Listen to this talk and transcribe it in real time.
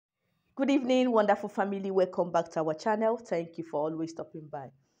Good evening, wonderful family. Welcome back to our channel. Thank you for always stopping by.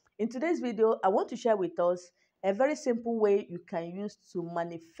 In today's video, I want to share with us a very simple way you can use to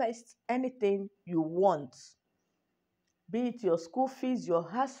manifest anything you want. Be it your school fees, your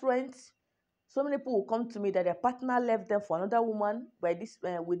house rent. So many people will come to me that their partner left them for another woman.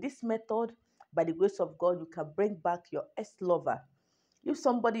 With this method, by the grace of God, you can bring back your ex-lover. If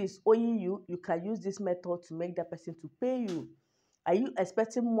somebody is owing you, you can use this method to make that person to pay you. Are you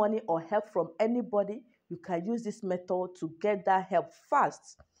expecting money or help from anybody? You can use this method to get that help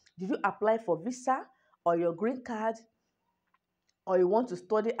fast. Did you apply for visa or your green card, or you want to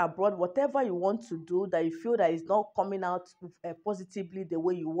study abroad? Whatever you want to do that you feel that is not coming out positively the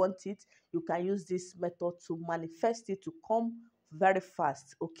way you want it, you can use this method to manifest it to come very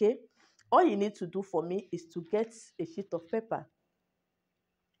fast. Okay, all you need to do for me is to get a sheet of paper.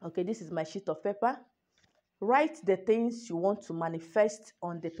 Okay, this is my sheet of paper. Write the things you want to manifest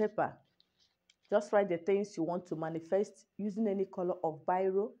on the paper. Just write the things you want to manifest using any color of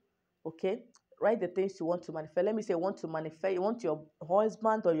biro. Okay, write the things you want to manifest. Let me say, you want your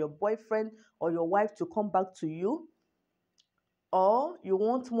husband or your boyfriend or your wife to come back to you, or you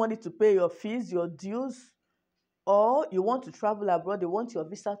want money to pay your fees, your dues, or you want to travel abroad, you want your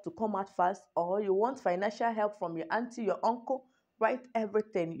visa to come out fast, or you want financial help from your auntie, your uncle. Write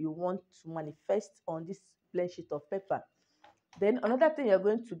everything you want to manifest on this plain sheet of paper. Then another thing you're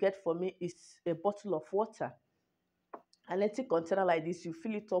going to get for me is a bottle of water. An empty container like this, you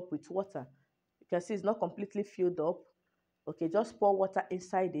fill it up with water. You can see it's not completely filled up. Okay, just pour water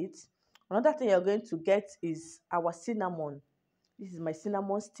inside it. Another thing you're going to get is our cinnamon. This is my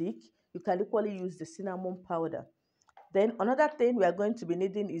cinnamon stick. You can equally use the cinnamon powder. Then another thing we are going to be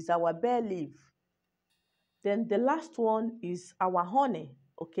needing is our bay leaf. Then the last one is our honey.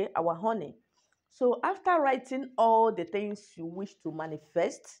 Okay, our honey. So after writing all the things you wish to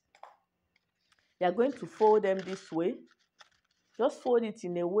manifest, you are going to fold them this way. Just fold it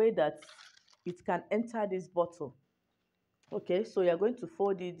in a way that it can enter this bottle. Okay, so you're going to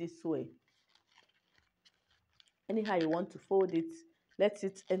fold it this way. Anyhow you want to fold it, let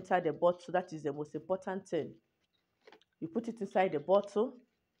it enter the bottle. That is the most important thing. You put it inside the bottle.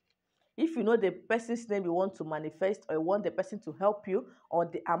 If you know the person's name you want to manifest, or you want the person to help you, or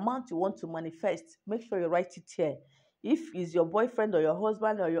the amount you want to manifest, make sure you write it here. If it's your boyfriend or your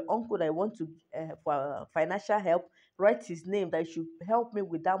husband or your uncle that you want to for financial help, write his name, that you should help me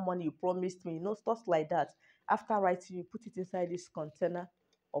with that money you promised me. Stuff like that. After writing, you put it inside this container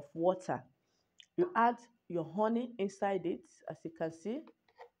of water. You add your honey inside it, as you can see.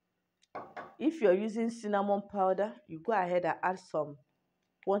 If you're using cinnamon powder, you go ahead and add some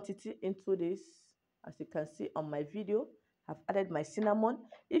quantity into this. As you can see on my video, I've added my cinnamon.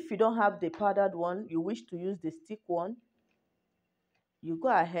 If you don't have the powdered one, you wish to use the stick one, you go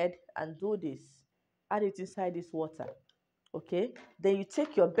ahead and do this. Add it inside this water. Okay, then you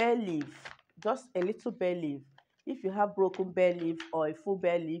take your bay leaf, just a little bay leaf. If you have broken bay leaf or a full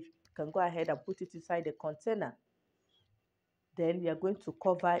bay leaf, you can go ahead and put it inside the container. Then you are going to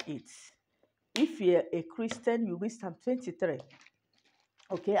cover it. If you're a Christian, you read Psalm 23.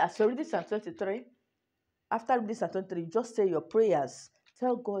 Okay, as you read Psalm 23, after reading Psalm 23, just say your prayers.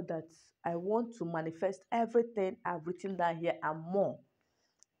 Tell God that I want to manifest everything I've written down here and more.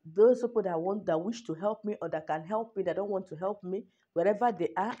 Those people that wish to help me, or that can help me, that don't want to help me, wherever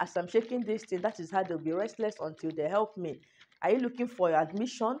they are, as I'm shaking this thing, that is how they'll be restless until they help me. Are you looking for your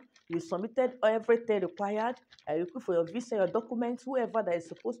admission? You submitted everything required. Are you looking for your visa, your documents? Whoever that is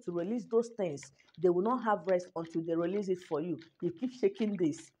supposed to release those things, they will not have rest until they release it for you. You keep shaking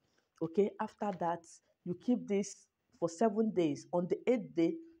this. Okay, after that, you keep this for 7 days. On the 8th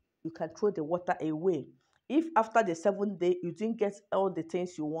day, you can throw the water away. If after the 7th day you didn't get all the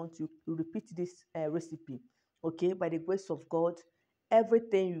things you want, you repeat this recipe. Okay, by the grace of God,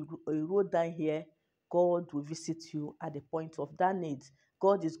 everything you wrote down here, God will visit you at the point of that need.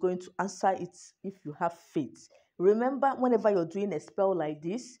 God is going to answer it if you have faith. Remember, whenever you're doing a spell like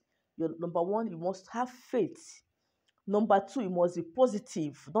this, your number one, you must have faith. Number two, you must be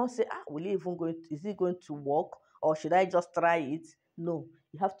positive. Don't say, is it going to work? Or should I just try it? No,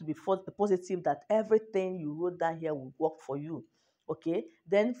 you have to be positive that everything you wrote down here will work for you. Okay.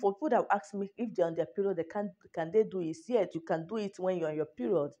 Then for people that ask me if they're on their period, can they do it? Yes, you can do it when you're on your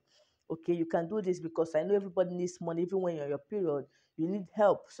period. Okay, you can do this because I know everybody needs money even when you're on your period. You need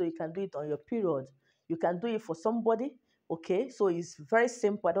help, so you can do it on your period. You can do it for somebody. Okay, so it's very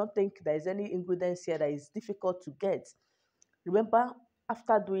simple. I don't think there is any ingredients here that is difficult to get. Remember,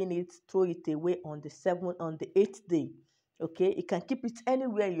 after doing it, throw it away on the 8th day. Okay, you can keep it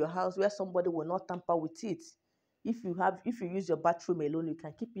anywhere in your house where somebody will not tamper with it. If you use your bathroom alone, you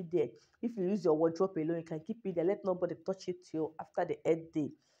can keep it there. If you use your wardrobe alone, you can keep it there. Let nobody touch it till after the 8th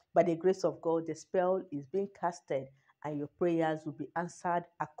day. By the grace of God, the spell is being casted and your prayers will be answered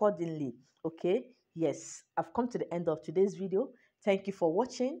accordingly. Okay? Yes, I've come to the end of today's video. Thank you for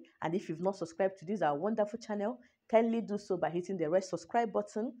watching. And if you've not subscribed to this our wonderful channel, kindly do so by hitting the red subscribe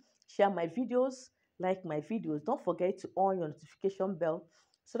button. Share my videos, like my videos. Don't forget to on your notification bell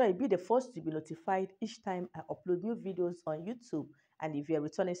so that you'll be the first to be notified each time I upload new videos on YouTube. And if you're a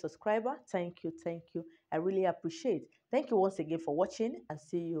returning subscriber, thank you, thank you. I really appreciate. Thank you once again for watching and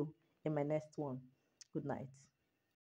see you in my next one. Good night.